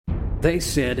They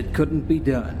said it couldn't be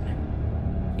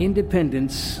done.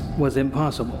 Independence was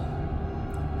impossible.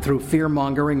 Through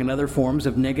fear-mongering and other forms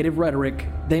of negative rhetoric,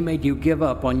 they made you give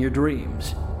up on your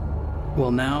dreams. Well,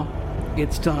 now,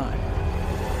 it's time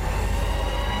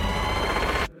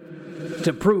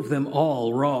to prove them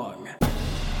all wrong.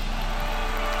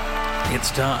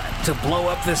 It's time to blow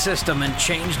up the system and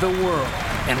change the world.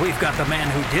 And we've got the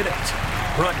man who did it.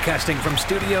 Broadcasting from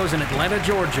studios in Atlanta,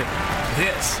 Georgia,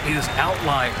 this is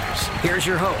Outliers. Here's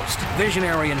your host,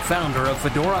 visionary and founder of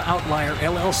Fedora Outlier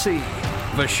LLC,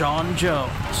 Vashawn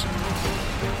Jones.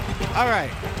 All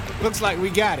right, looks like we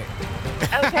got it.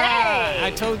 Okay.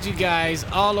 I told you guys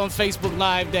all on Facebook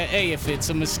Live that, hey, if it's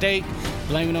a mistake,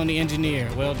 blame it on the engineer.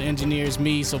 Well, the engineer is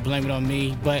me, so blame it on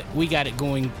me. But we got it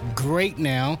going great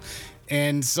now.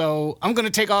 And so I'm going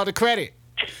to take all the credit.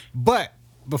 But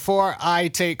before I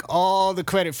take all the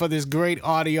credit for this great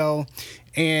audio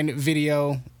and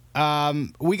video,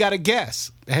 we got a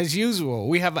guest. As usual,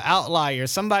 we have an outlier,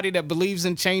 somebody that believes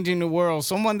in changing the world,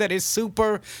 someone that is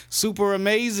super, super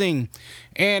amazing.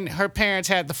 And her parents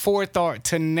had the forethought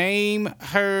to name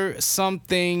her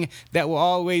something that will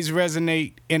always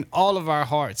resonate in all of our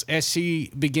hearts as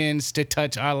she begins to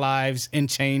touch our lives and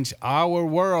change our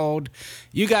world.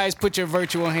 You guys put your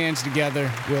virtual hands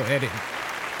together. We'll edit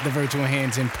the virtual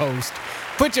hands in post.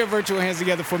 Put your virtual hands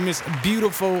together for Miss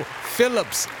Beautiful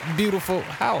Phillips. Beautiful,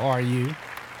 how are you?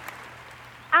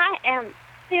 I am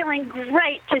feeling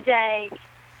great today.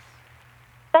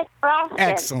 Thanks for asking.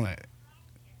 Excellent.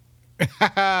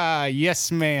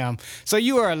 Yes, ma'am. So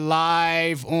you are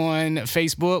live on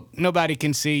Facebook. Nobody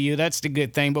can see you. That's the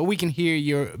good thing. But we can hear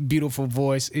your beautiful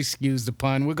voice. Excuse the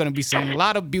pun. We're going to be saying a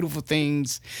lot of beautiful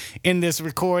things in this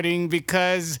recording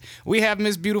because we have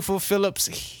Miss Beautiful Phillips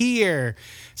here.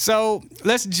 So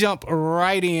let's jump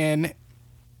right in.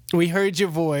 We heard your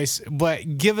voice,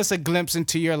 but give us a glimpse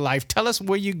into your life. Tell us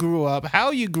where you grew up,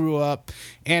 how you grew up,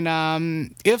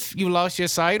 and if you lost your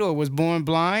sight or was born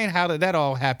blind, how did that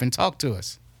all happen? Talk to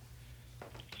us.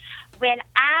 When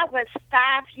I was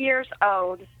 5 years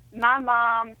old, my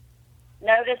mom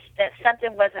noticed that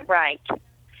something wasn't right.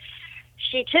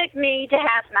 She took me to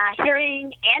have my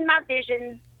hearing and my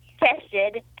vision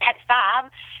tested at 5,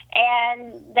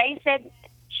 and they said,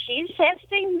 she's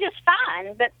testing just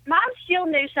fine, but Mom still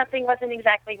knew something wasn't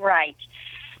exactly right.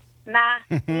 My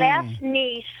left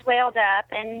knee swelled up,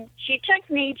 and she took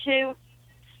me to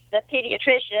the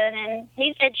pediatrician, and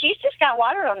he said, she's just got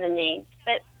water on the knee,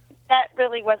 but that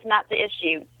really was not the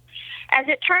issue. As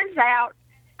it turns out,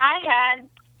 I had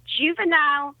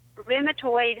juvenile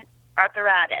rheumatoid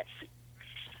arthritis.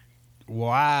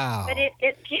 Wow. But it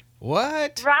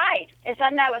what? Right. As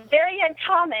I know, it's very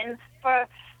uncommon for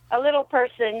a little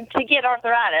person to get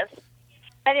arthritis.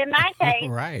 But in my case,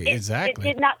 right, it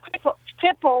did not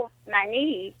cripple my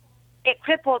knee. It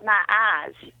crippled my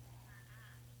eyes.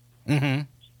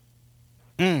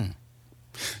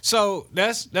 So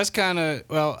that's kind of,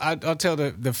 well, I'll tell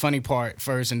the funny part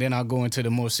first, and then I'll go into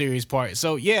the more serious part.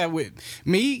 So, yeah, with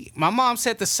me, my mom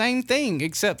said the same thing,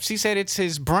 except she said it's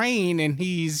his brain and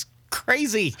he's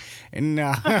crazy. And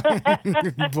but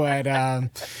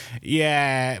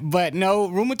no,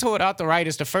 rheumatoid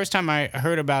arthritis, the first time I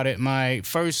heard about it, my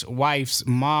first wife's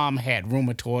mom had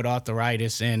rheumatoid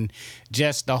arthritis, and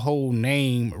just the whole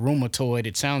name rheumatoid,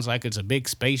 it sounds like it's a big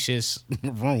spacious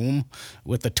room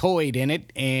with a toid in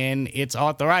it, and it's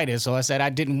arthritis. So I said I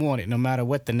didn't want it no matter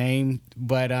what the name.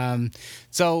 But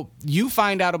so you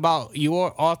find out about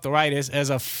your arthritis as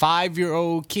a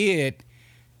 5-year-old kid.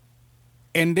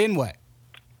 And then what?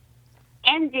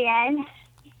 And then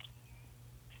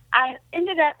I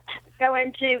ended up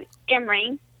going to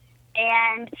Emory,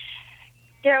 and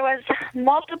there was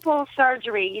multiple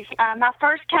surgeries. My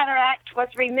first cataract was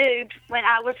removed when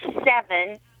I was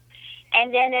 7,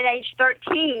 and then at age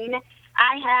 13,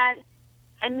 I had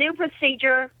a new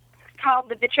procedure called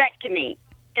the vitrectomy.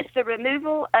 It's the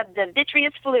removal of the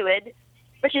vitreous fluid,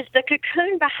 which is the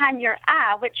cocoon behind your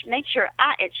eye, which makes your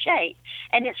eye its shape,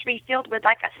 and it's refilled with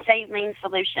like a saline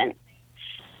solution.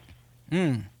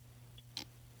 That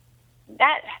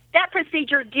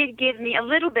procedure did give me a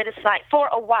little bit of sight for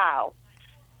a while,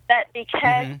 but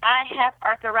because I have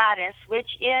arthritis,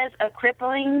 which is a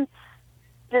crippling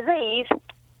disease,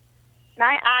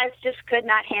 my eyes just could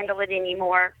not handle it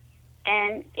anymore,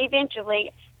 and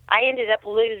eventually I ended up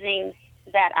losing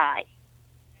that eye.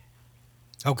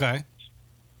 Okay.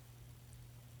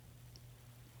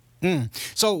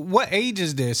 So what age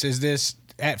is this? Is this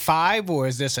at 5 or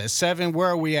is this at 7? Where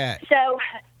are we at? So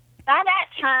by that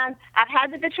time, I've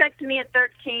had the vitrectomy at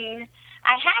 13.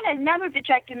 I had another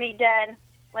vitrectomy done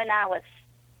when I was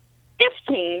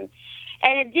 15.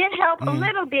 And it did help a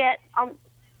little bit on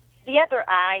the other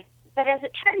eye, but as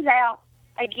it turns out,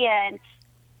 again,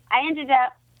 I ended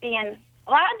up being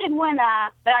blind in one eye,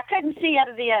 but I couldn't see out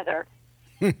of the other.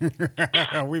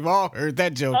 We've all heard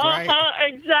that joke, right?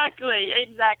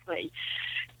 Exactly.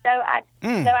 So I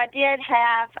did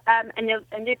have a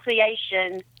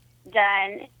nucleation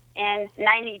done in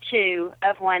 '92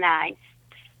 of one eye,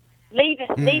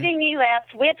 leaving me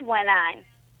left with one eye.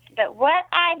 But what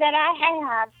eye that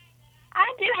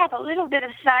I do have a little bit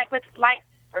of sight with light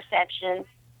perception,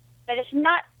 but it's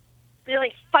not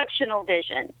really functional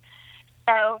vision.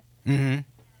 So I'm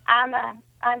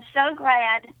so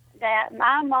glad that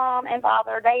my mom and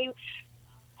father, they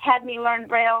had me learn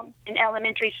Braille in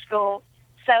elementary school.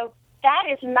 So that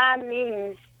is my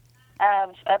means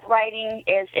of writing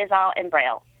is all in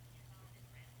Braille.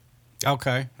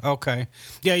 Okay.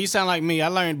 Yeah, you sound like me. I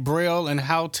learned Braille and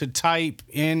how to type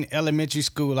in elementary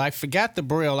school. I forgot the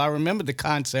Braille. I remember the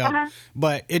concept,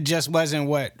 but it just wasn't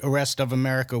what the rest of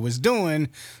America was doing,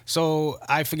 so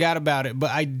I forgot about it. But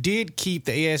I did keep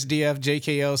the ASDF,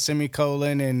 JKL,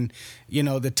 semicolon, and,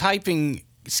 the typing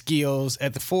skills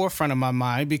at the forefront of my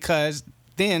mind, because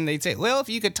then they'd say, well, if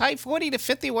you could type 40 to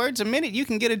 50 words a minute, you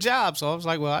can get a job. So I was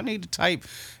like, well, I need to type,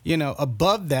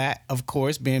 above that, of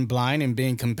course, being blind and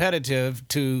being competitive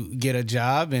to get a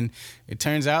job. And it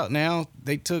turns out now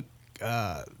they took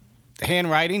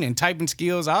handwriting and typing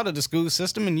skills out of the school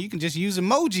system, and you can just use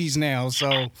emojis now.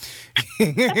 So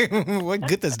what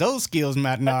good does those skills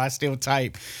matter? No, I still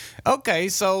type. Okay,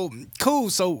 so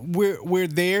cool. So we're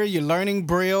there. You're learning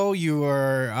Braille. You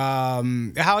are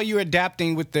how are you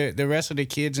adapting with the rest of the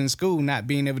kids in school not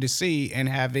being able to see and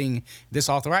having this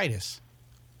arthritis?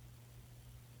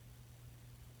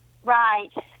 Right.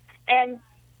 And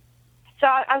so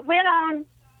I went on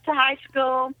to high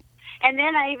school, and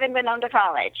then I even went on to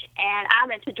college, and I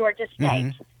went to Georgia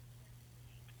State.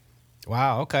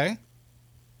 Wow. Okay.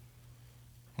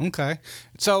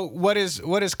 So what is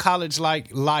college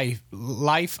life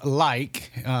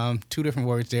like? Two different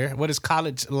words there. What is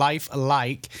college life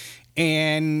like?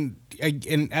 And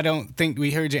I don't think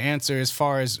we heard your answer as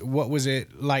far as what was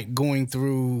it like going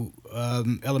through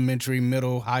elementary,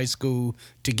 middle, high school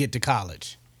to get to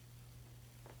college?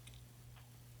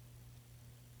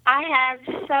 I had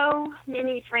so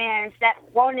many friends that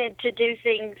wanted to do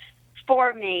things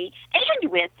for me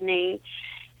and with me,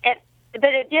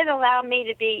 but it did allow me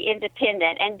to be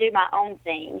independent and do my own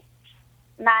thing.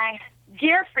 My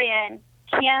dear friend,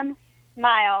 Kim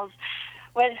Miles,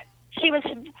 she was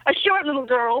a short little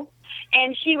girl,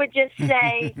 and she would just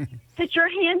say, put your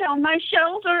hand on my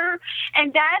shoulder,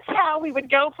 and that's how we would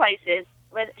go places,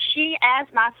 with she as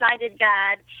my sighted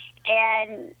guide.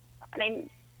 And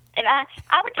I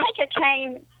would take a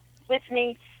cane with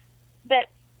me, but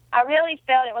I really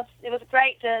felt it was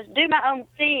great to do my own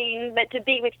thing, but to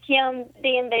be with Kim,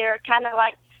 being there, kind of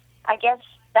like, I guess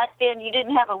back then you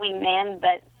didn't have a wingman,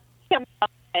 but Kim was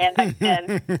a man back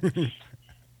then.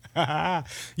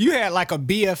 You had like a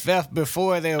BFF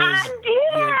before there was.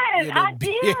 I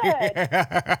did.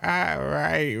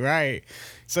 Right.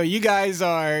 So you guys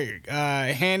are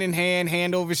hand in hand,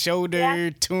 hand over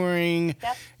shoulder, touring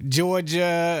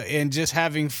Georgia and just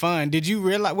having fun.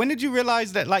 When did you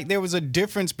realize that like there was a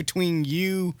difference between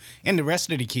you and the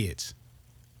rest of the kids?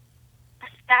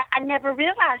 I never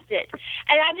realized it,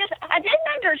 and I didn't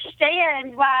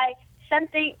understand why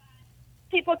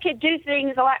people could do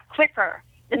things a lot quicker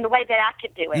than the way that I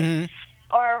could do it,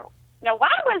 or why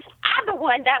was I the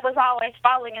one that was always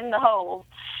falling in the hole?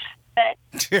 But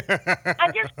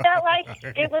I just felt like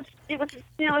it was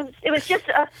just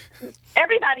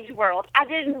everybody's world. I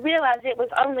didn't realize it was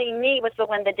only me was the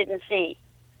one that didn't see.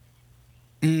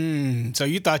 So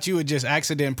you thought you were just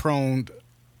accident prone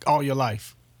all your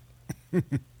life? Yep.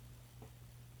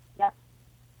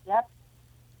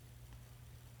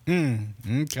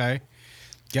 Okay.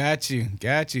 Got you.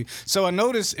 So I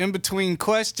notice in between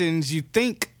questions, you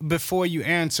think before you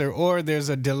answer, or there's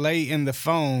a delay in the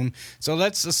phone. So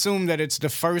let's assume that it's the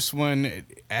first one.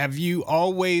 Have you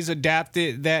always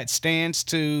adapted that stance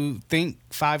to think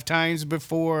 5 times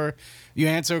before you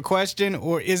answer a question,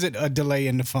 or is it a delay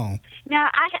in the phone? No,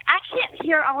 I can't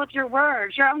hear all of your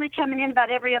words. You're only coming in about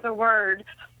every other word.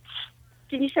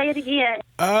 Can you say it again?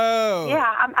 Oh.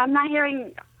 Yeah, I'm not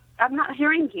hearing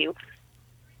you.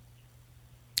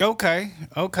 Okay.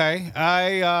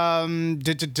 I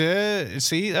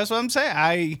see, that's what I'm saying.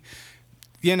 I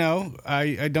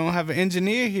don't have an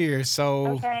engineer here,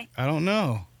 so I don't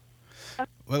know.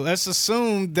 Well, let's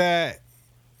assume that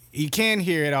you can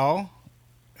hear it all.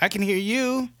 I can hear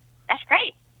you. That's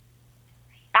great.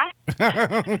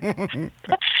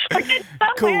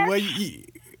 Cool. Well,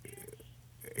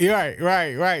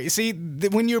 Right. See,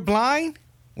 when you're blind,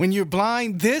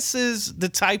 this is the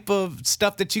type of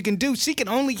stuff that you can do. She can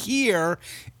only hear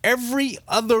every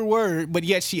other word, but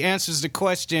yet she answers the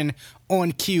question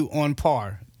on cue, on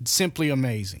par. Simply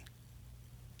amazing.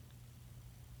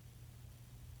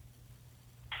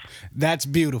 That's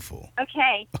beautiful.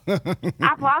 Okay.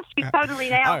 I've lost you totally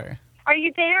now. All right. Are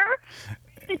you there?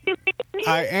 Did you hear me?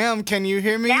 I am. Can you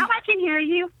hear me? Now I can hear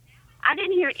you. I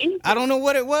didn't hear anything. I don't know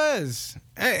what it was.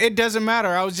 It doesn't matter.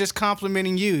 I was just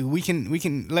complimenting you. We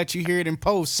can let you hear it in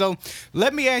post. So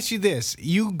let me ask you this.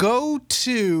 You go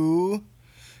to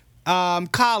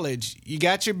college. You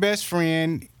got your best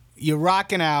friend. You're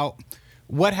rocking out.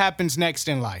 What happens next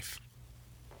in life?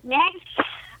 Next,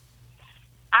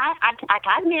 I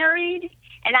got married,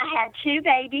 and I had 2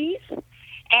 babies,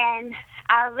 and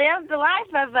I lived the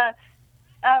life of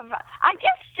I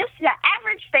guess just the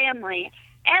average family.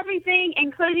 Everything,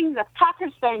 including the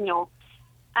Cocker Spaniel.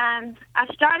 I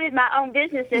started my own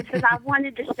businesses because I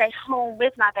wanted to stay home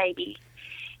with my baby.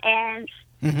 And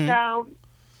so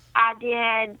I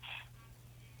did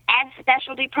add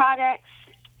specialty products,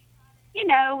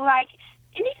 like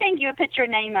anything you would put your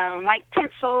name on, like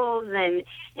pencils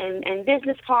and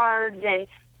business cards and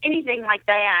anything like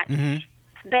that.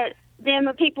 But then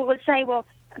when people would say, well,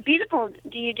 beautiful,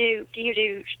 do you do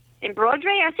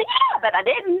embroidery? I said, yeah, but I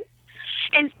didn't.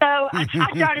 And so I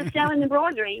started selling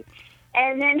embroidery.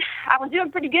 And then I was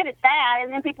doing pretty good at that.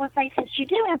 And then people would say, since you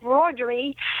do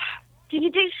embroidery, do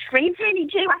you do screen printing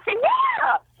too? I said,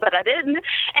 yeah, but I didn't. And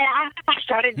I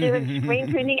started doing screen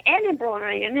printing and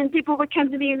embroidery. And then people would come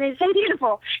to me and they'd say,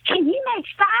 beautiful, can you make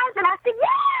signs? And I said,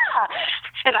 yeah.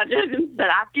 And I didn't, but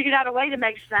I figured out a way to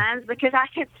make signs because I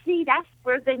could see that's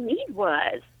where the need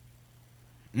was.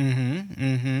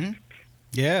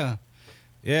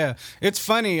 Yeah. It's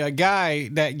funny, a guy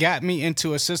that got me into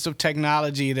assistive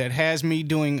technology that has me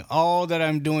doing all that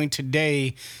I'm doing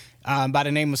today by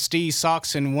the name of Steve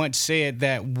Soxon once said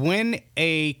that when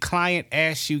a client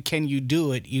asks you, can you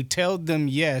do it? You tell them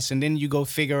yes, and then you go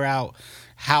figure out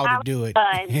how to do it.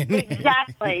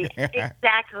 Exactly.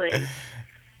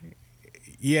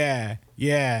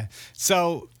 Yeah.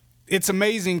 So it's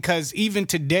amazing because even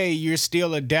today you're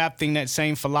still adapting that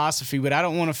same philosophy, but I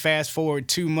don't want to fast forward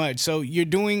too much. So you're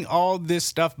doing all this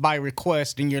stuff by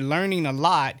request and you're learning a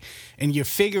lot and you're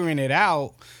figuring it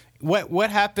out. What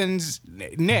happens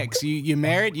next? You're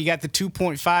married, you got the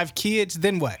 2.5 kids,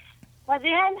 then what? Well,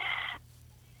 then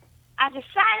I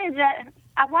decided that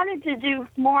I wanted to do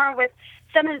more with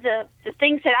some of the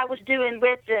things that I was doing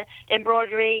with the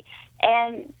embroidery.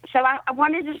 And so I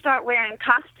wanted to start wearing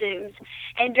costumes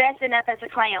and dressing up as a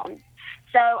clown.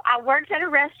 So I worked at a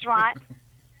restaurant,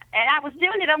 and I was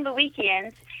doing it on the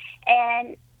weekends.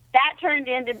 And that turned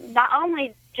into not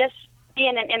only just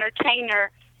being an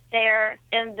entertainer there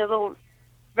in the little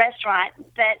restaurant,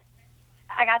 but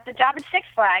I got the job at Six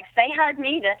Flags. They hired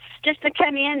me to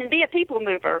come in and be a people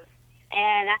mover.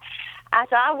 And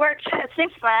so I worked at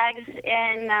Six Flags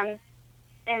and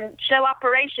show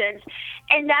operations,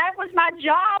 and that was my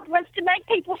job, was to make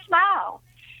people smile.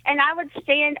 And I would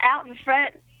stand out in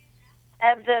front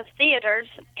of the theaters,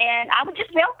 and I would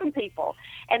just welcome people.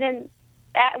 And then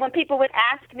when people would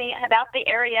ask me about the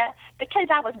area, because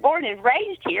I was born and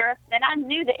raised here, then I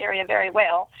knew the area very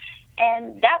well.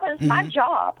 And that was my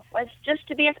job, was just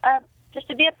to be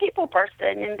a people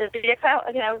person and to be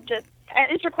to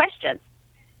answer questions.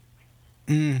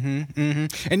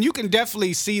 And you can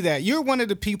definitely see that. You're one of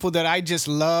the people that I just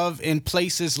love in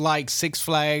places like Six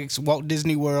Flags, Walt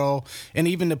Disney World, and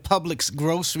even the Publix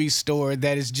grocery store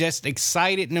that is just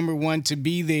excited, number one, to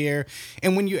be there.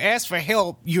 And when you ask for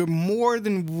help, you're more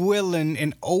than willing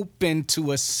and open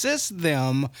to assist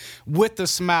them with a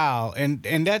smile. And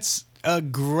that's a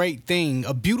great thing,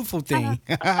 a beautiful thing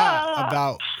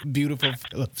about Beautiful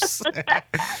Phillips.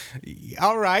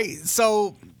 All right.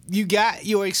 So you got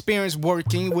your experience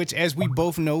working, which, as we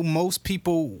both know, most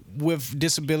people with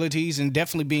disabilities and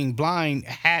definitely being blind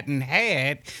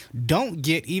don't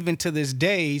get even to this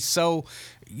day. So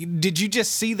did you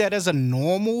just see that as a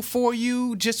normal for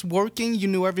you, just working? You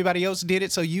knew everybody else did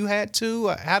it, so you had to?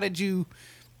 How did you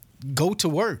go to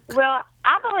work? Well,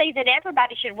 I believe that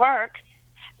everybody should work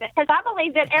because I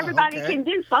believe that everybody can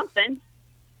do something.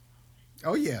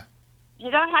 Oh, yeah. You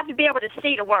don't have to be able to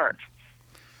see to work.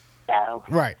 So,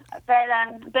 right. But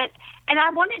I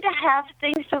wanted to have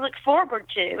things to look forward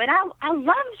to, and I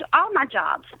loved all my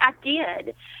jobs. I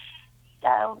did.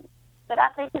 So, but I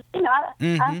think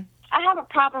I have a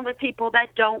problem with people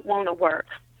that don't want to work.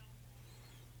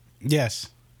 Yes,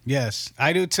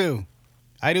 I do too.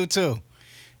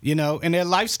 And their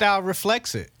lifestyle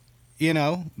reflects it. You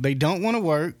know, they don't want to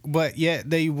work, but yet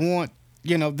they want,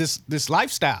 you know, this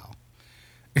lifestyle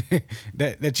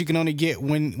that you can only get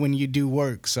when you do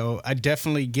work. So I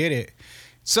definitely get it.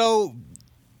 So,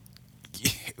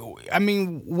 I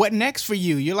mean, what next for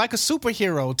you? You're like a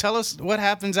superhero. Tell us what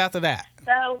happens after that.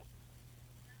 So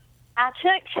I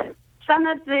took some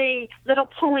of the little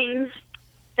poems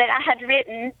that I had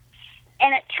written,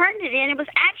 and it turned it in. It was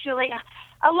actually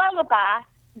a lullaby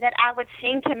that I would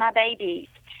sing to my babies.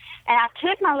 And I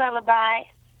took my lullaby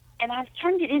and I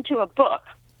turned it into a book,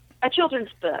 a children's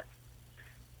book.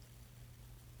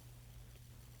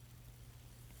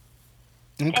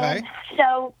 Okay. And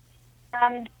so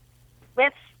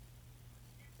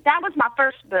that was my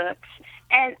first books.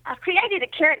 And I created a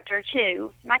character,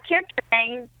 too. My character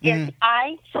name is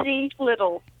I See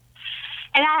Little.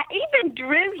 And I even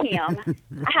drew him.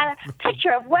 I had a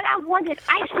picture of what I wanted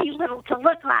I See Little to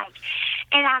look like.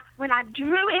 And when I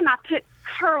drew him, I put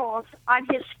curls on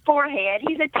his forehead.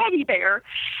 He's a teddy bear,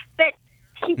 but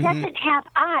he doesn't have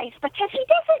eyes because he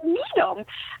doesn't need them.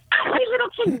 I See Little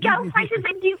can go places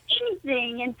and do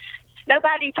anything. And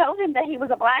nobody told him that he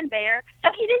was a blind bear, so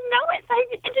he didn't know it, so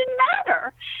it didn't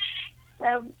matter.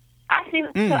 So I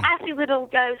See Little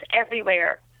goes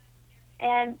everywhere.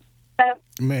 And so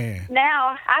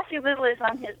now I See Little is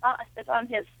on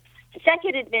his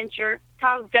second adventure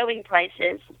called Going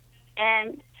Places.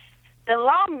 And the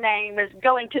long name is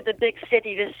Going to the Big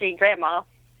City to See Grandma.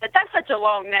 But that's such a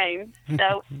long name,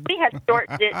 so we had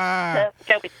shortened it to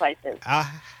Going Places.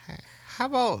 How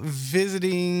about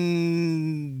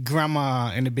visiting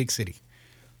Grandma in the big city?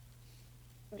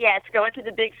 Yeah, it's Going to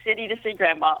the Big City to See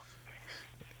Grandma.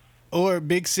 Or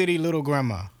Big City, Little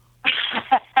Grandma.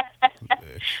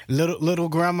 little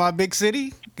Grandma, Big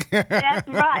City? That's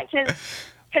right,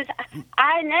 because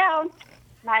I now,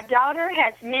 my daughter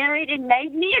has married and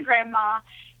made me a grandma,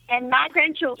 and my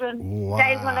grandchildren,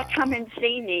 they want to come and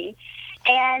see me.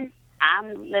 And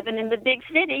I'm living in the big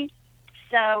city,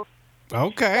 so...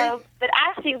 Okay. So, but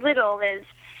I See Little is,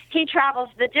 he travels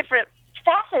the different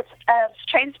facets of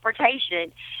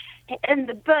transportation. In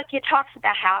the book, it talks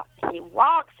about how he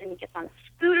walks, and he gets on a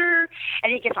scooter,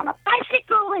 and he gets on a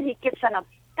bicycle, and he gets on a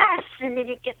bus, and then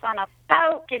he gets on a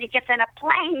boat, and he gets in a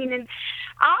plane, and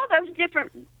all those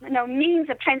different, means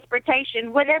of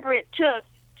transportation, whatever it took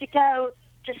to go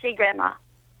to see Grandma.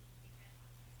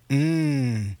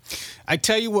 I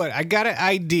tell you what, I got an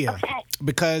idea. Okay.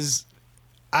 Because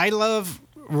I love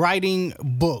writing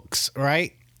books,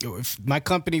 right? My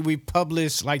company, we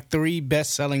publish like 3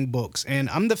 best-selling books, and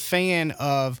I'm the fan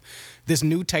of this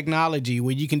new technology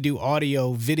where you can do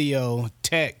audio, video,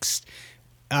 text,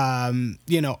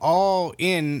 all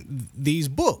in these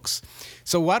books.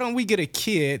 So why don't we get a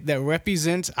kid that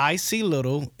represents I See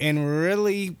Little and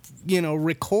really,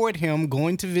 record him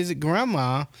going to visit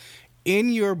Grandma in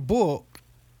your book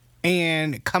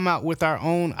and come out with our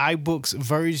own iBooks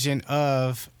version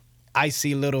of I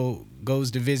See Little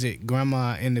goes to visit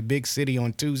Grandma in the big city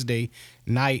on Tuesday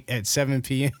night at 7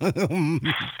 p.m.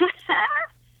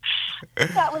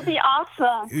 That would be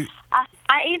awesome.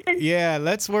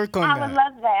 Let's work on that. I would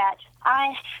love that.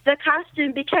 The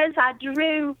costume, because I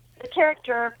drew the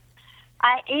character,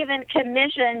 I even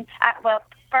commissioned,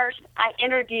 first I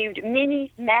interviewed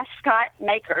many mascot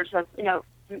makers of,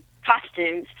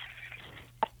 costumes.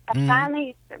 I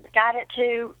finally got it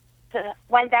to the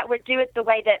one that would do it the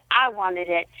way that I wanted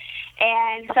it.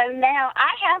 And so now I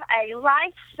have a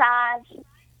life-size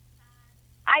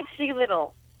I See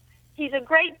Little. He's a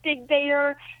great big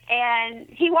bear, and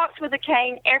he walks with a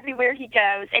cane everywhere he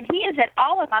goes, and he is at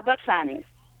all of my book signings.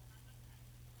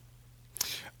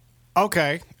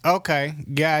 Okay,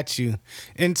 got you.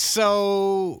 And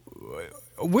so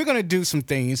we're going to do some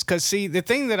things because, see, the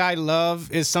thing that I love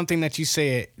is something that you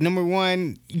said. Number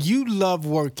one, you love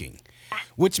working,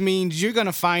 which means you're going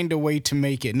to find a way to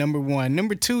make it, number one.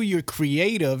 Number two, you're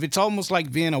creative. It's almost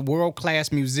like being a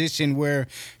world-class musician where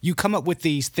you come up with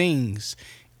these things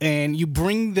and you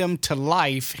bring them to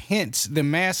life, hence the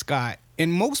mascot.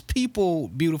 And most people,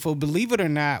 beautiful, believe it or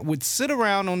not, would sit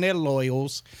around on their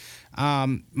laurels.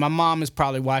 My mom is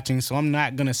probably watching, so I'm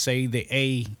not going to say the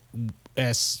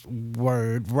A-S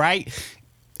word, right?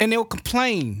 And they'll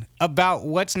complain about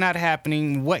what's not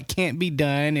happening, what can't be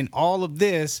done, and all of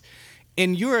this.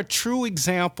 And you're a true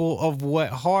example of what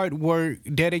hard work,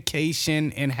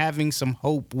 dedication, and having some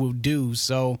hope will do.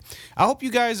 So I hope you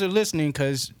guys are listening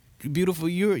because, beautiful,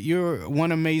 you're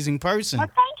one amazing person. Well,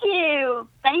 thank you.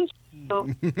 Thank you.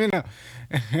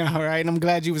 All right. And I'm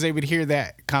glad you was able to hear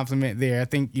that compliment there. I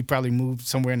think you probably moved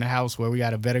somewhere in the house where we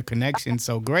got a better connection.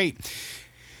 So great.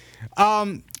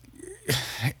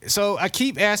 so I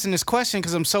keep asking this question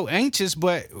because I'm so anxious,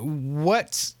 but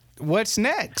what's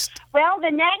next? Well,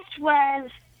 the next was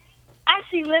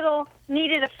actually Little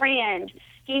needed a friend.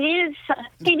 He needed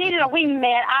a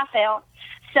wingman, I felt.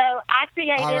 So I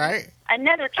created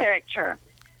another character.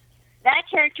 That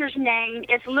character's name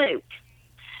is Luke.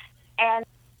 And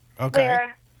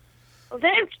where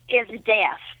Luke is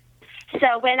deaf.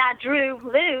 So when I drew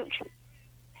Luke,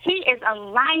 he is a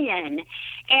lion.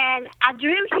 And I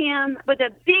drew him with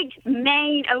a big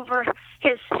mane over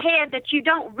his head that you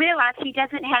don't realize he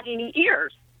doesn't have any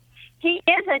ears. He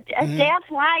is a deaf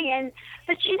lion,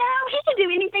 but he can do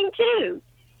anything too.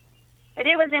 But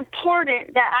it was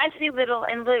important that I See Little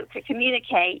and Luke could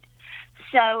communicate.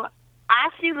 So I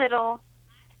See Little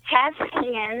has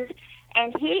hands,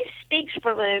 and he speaks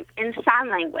for Luke in sign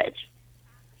language.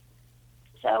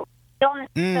 So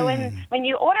when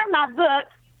you order my book,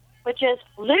 which is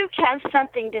Luke Has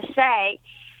Something to Say,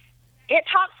 it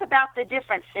talks about the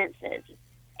different senses.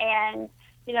 And,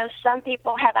 some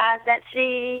people have eyes that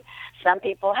see, some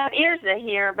people have ears that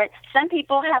hear, but some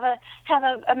people have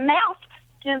a mouth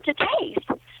to taste.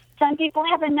 Some people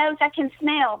have a nose that can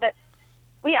smell, but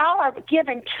we all are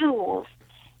given tools.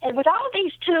 And with all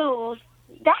these tools,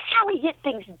 that's how we get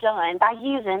things done, by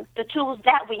using the tools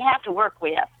that we have to work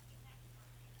with.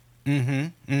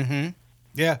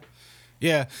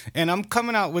 Yeah. And I'm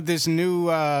coming out with this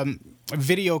new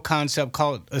video concept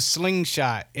called a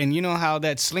slingshot. And you know how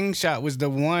that slingshot was the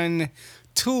one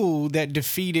tool that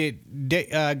defeated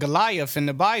Goliath in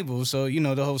the Bible. So,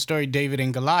 the whole story, David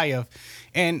and Goliath.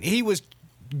 And he was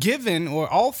given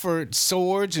or offered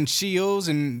swords and shields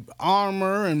and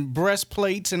armor and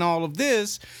breastplates and all of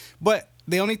this, but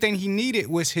the only thing he needed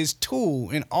was his tool.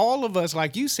 And all of us,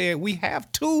 like you said, we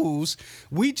have tools.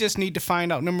 We just need to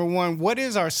find out, number one, what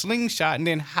is our slingshot? And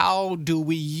then how do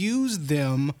we use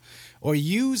them or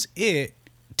use it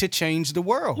to change the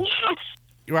world? Yes.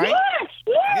 Right?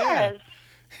 Yes. Yeah.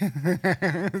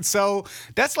 So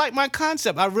that's like my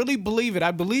concept. I really believe it. I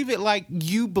believe it like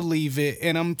you believe it.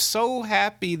 And I'm so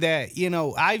happy that,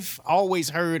 I've always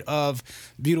heard of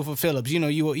Beautiful Phillips.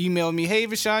 You will email me, hey,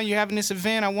 Vashawn, you're having this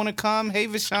event. I want to come. Hey,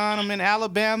 Vashawn, I'm in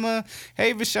Alabama.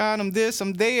 Hey, Vashawn, I'm this,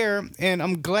 I'm there. And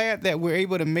I'm glad that we're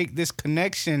able to make this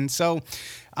connection. So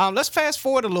let's fast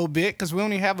forward a little bit because we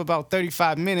only have about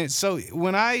 35 minutes. So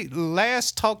when I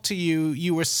last talked to you,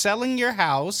 you were selling your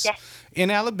house. Yes. In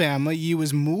Alabama. You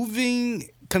was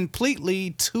moving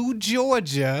completely to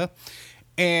Georgia,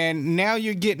 and now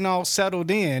you're getting all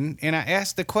settled in. And I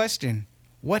asked the question,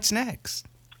 what's next?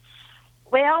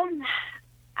 Well,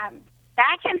 I'm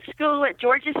back in school at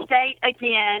Georgia State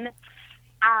again.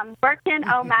 I'm working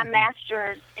on my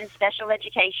master's in special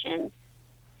education.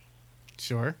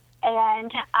 Sure.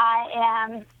 And I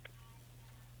am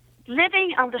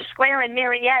living on the square in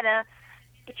Marietta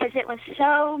because it was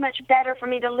so much better for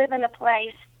me to live in a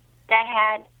place that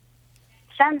had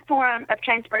some form of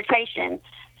transportation.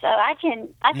 So I can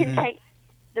take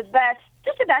the bus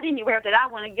just about anywhere that I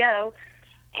want to go.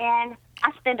 And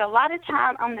I spend a lot of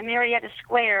time on the Marietta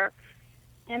Square.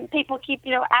 And people keep,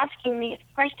 asking me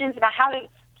questions about how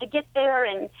to get there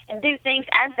and do things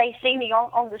as they see me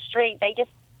on the street. They just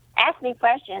ask me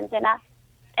questions. And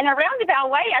in a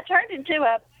roundabout way, I turned into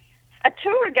a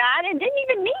tour guide and didn't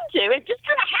even mean to. It just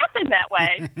kind of happened that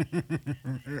way.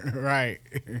 Right.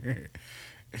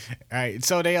 All right.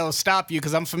 So they'll stop you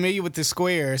because I'm familiar with the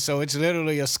square. So it's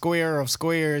literally a square of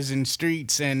squares and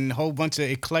streets and a whole bunch of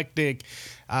eclectic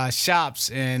shops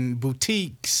and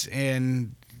boutiques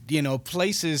and,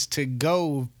 places to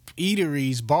go,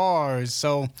 eateries, bars.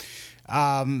 So,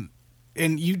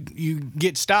 and you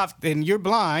get stopped and you're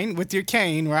blind with your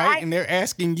cane, right? And they're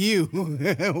asking you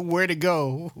where to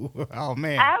go. Oh,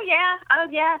 man. Oh,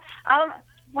 yeah.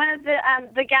 One of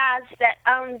the guys that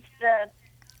owns the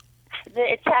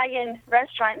Italian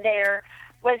restaurant there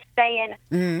was saying,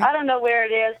 I don't know where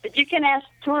it is, but you can ask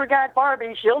tour guide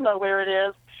Barbie. She'll know where it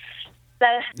is.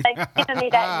 So they've given me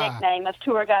that nickname of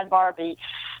tour guide Barbie.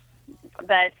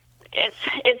 But it's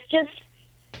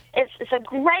a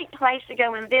great place to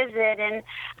go and visit, and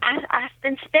I've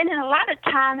been spending a lot of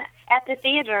time at the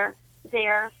theater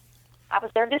there. I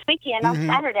was there this weekend on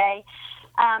Saturday.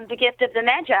 The Gift of the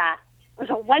Magi. It was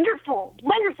a wonderful,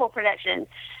 wonderful production.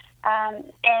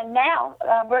 And now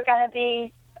they're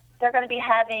going to be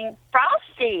having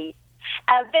Frosty,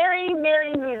 a very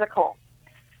merry musical.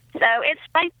 So it's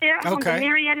right there on the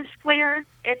Marietta Square.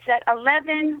 It's at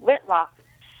 11 Whitlock,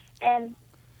 and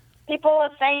people,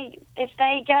 if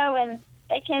they go and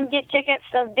they can get tickets,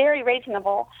 they're very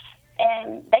reasonable,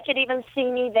 and they could even see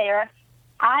me there.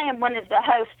 I am one of the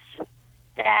hosts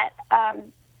that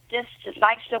just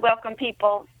likes to welcome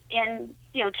people in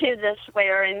to the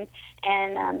square, and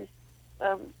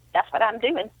that's what I'm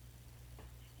doing.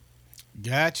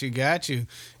 Got you.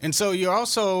 And so you're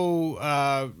also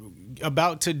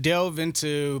about to delve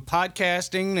into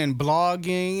podcasting and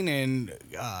blogging and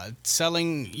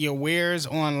selling your wares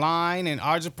online and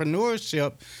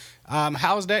entrepreneurship.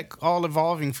 How's that all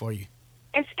evolving for you?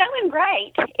 It's going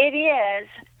great. It is.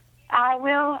 I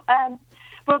will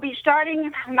be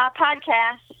starting my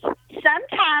podcast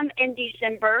sometime in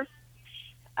December.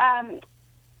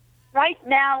 Right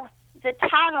now, the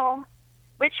title,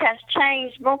 which has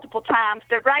changed multiple times,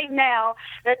 but right now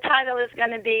the title is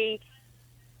going to be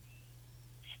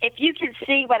 "If You Can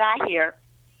See What I Hear."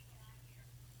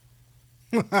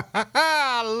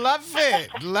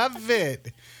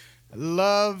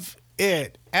 Love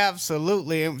it.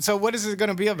 Absolutely. And so what is it going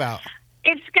to be about?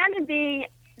 It's going to be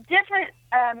different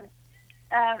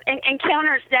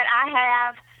encounters that I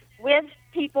have with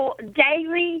people,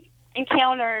 daily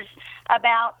encounters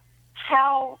about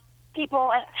how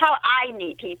I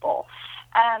meet people.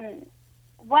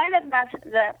 One of the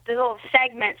little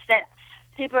segments that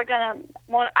people are going to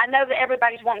want, I know that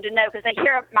everybody's wanting to know because they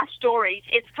hear my stories.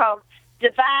 It's called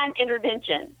Divine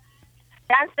Intervention.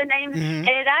 That's the name, and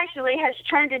it actually has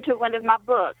turned into one of my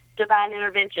books, Divine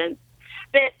Intervention.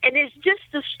 But it is just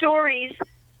the stories,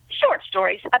 short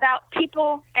stories about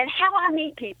people and how I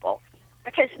meet people,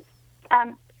 because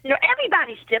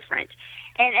everybody's different,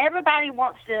 and everybody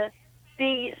wants to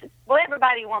be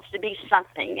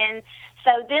something, and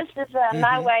so this is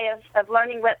my way of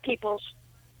learning what people's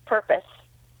purpose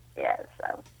is.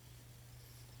 So.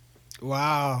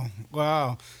 Wow.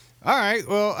 All right.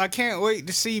 Well, I can't wait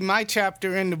to see my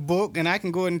chapter in the book, and I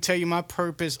can go ahead and tell you my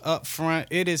purpose up front.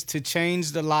 It is to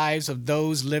change the lives of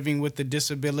those living with a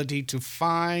disability to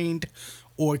find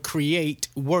or create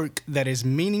work that is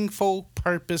meaningful,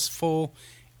 purposeful,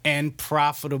 and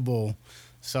profitable.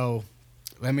 So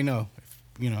let me know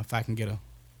if I can get a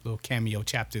little cameo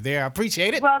chapter there. I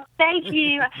appreciate it. Well, thank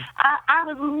you. I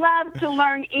would love to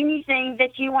learn anything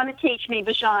that you want to teach me,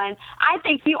 Bashan. I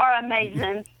think you are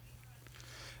amazing.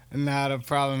 Not a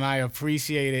problem. I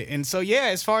appreciate it. And so, yeah,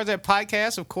 as far as that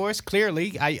podcast, of course,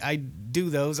 clearly, I do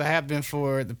those. I have been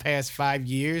for the past 5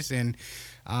 years, and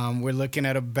we're looking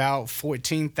at about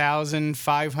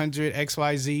 14,500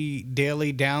 XYZ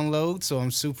daily downloads. So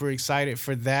I'm super excited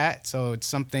for that. So it's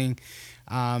something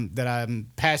that I'm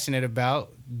passionate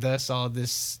about. Thus, all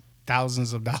this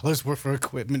thousands of dollars worth of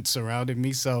equipment surrounding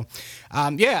me. So,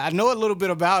 I know a little bit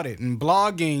about it, and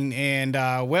blogging and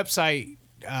website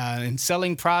and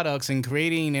selling products and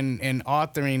creating and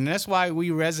authoring. And that's why we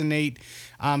resonate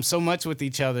so much with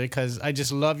each other, because I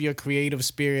just love your creative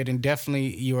spirit and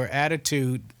definitely your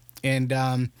attitude. And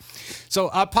so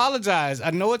I apologize. I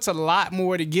know it's a lot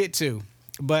more to get to,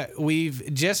 but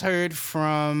we've just heard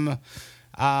from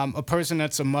a person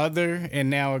that's a mother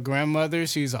and now a grandmother.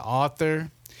 She's an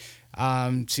author.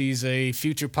 She's a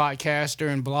future podcaster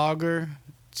and blogger.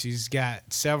 She's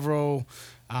got several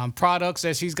products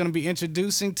that she's going to be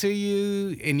introducing to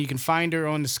you, and you can find her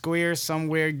on the square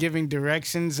somewhere giving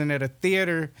directions, and at a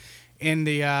theater in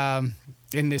the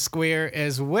square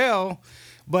as well.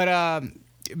 But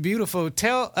beautiful,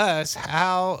 tell us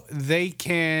how they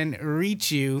can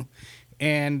reach you,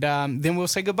 and then we'll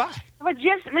say goodbye. Well,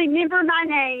 just remember my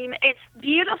name. It's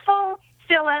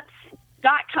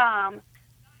beautifulphillips.com.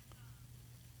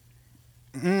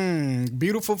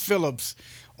 Beautiful Phillips.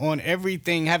 On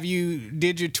everything. Have you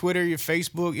did your Twitter, your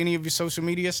Facebook, any of your social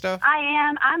media stuff? I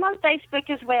am. I'm on Facebook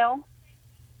as well.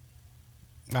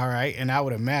 All right. And I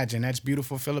would imagine that's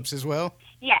Beautiful Phillips as well?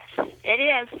 Yes,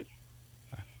 it is.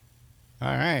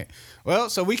 All right.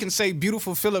 Well, so we can say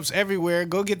Beautiful Phillips everywhere.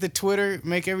 Go get the Twitter.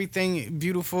 Make everything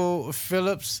Beautiful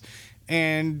Phillips.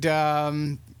 And,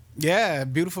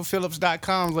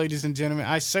 beautifulphillips.com, ladies and gentlemen.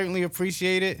 I certainly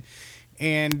appreciate it.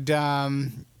 And,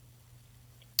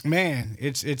 man,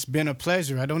 it's been a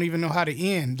pleasure. I don't even know how to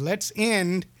end. Let's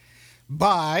end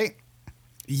by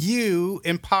you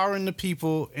empowering the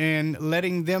people and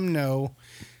letting them know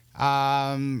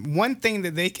one thing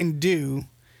that they can do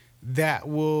that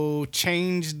will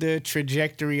change the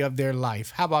trajectory of their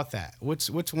life. How about that? What's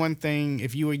one thing,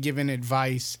 if you were given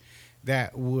advice,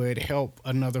 that would help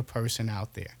another person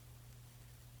out there?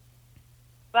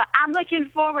 Well, I'm looking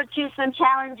forward to some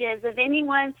challenges. If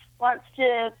anyone wants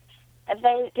to, if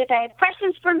they have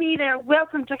questions for me, they're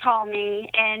welcome to call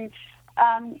me. And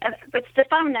it's the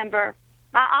phone number.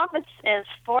 My office is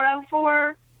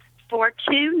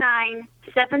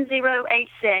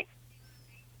 404-429-7086.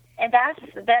 And that's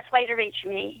the best way to reach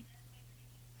me.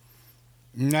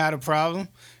 Not a problem.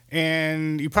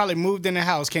 And you probably moved in the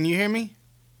house. Can you hear me?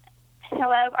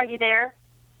 Hello, are you there?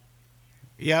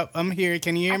 Yep, I'm here.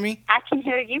 Can you hear me? I can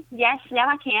hear you. Yes, now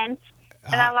I can.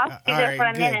 And I lost you there for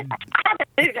a minute.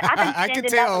 I've been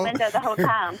standing out the window the whole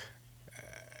time.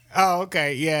 Oh,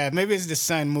 okay. Yeah, maybe it's the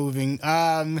sun moving.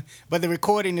 But the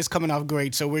recording is coming off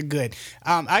great, so we're good.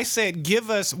 I said give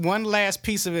us one last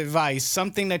piece of advice,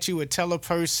 something that you would tell a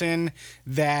person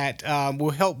that will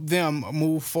help them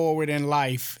move forward in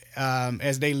life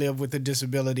as they live with a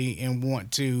disability and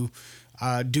want to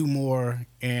do more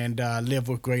and live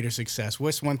with greater success.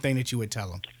 What's one thing that you would tell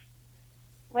them?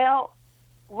 Well,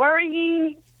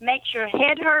 worrying makes your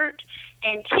head hurt,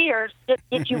 and tears just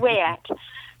get you wet.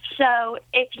 So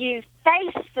if you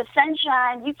face the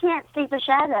sunshine, you can't see the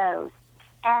shadows.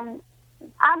 And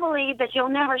I believe that you'll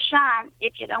never shine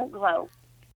if you don't glow.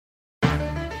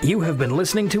 You have been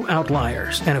listening to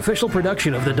Outliers, an official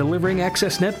production of the Delivering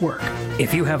Access Network.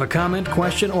 If you have a comment,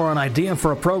 question, or an idea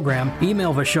for a program,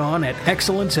 email Vashon at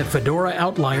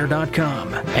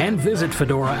excellence@fedораoutlier.com. And visit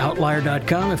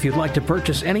fedораoutlier.com if you'd like to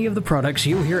purchase any of the products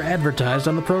you hear advertised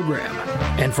on the program.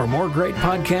 And for more great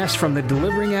podcasts from the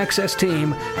Delivering Access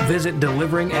team, visit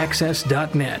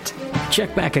deliveringaccess.net.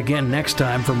 Check back again next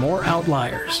time for more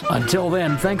Outliers. Until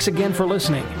then, thanks again for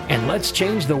listening, and let's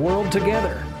change the world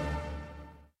together.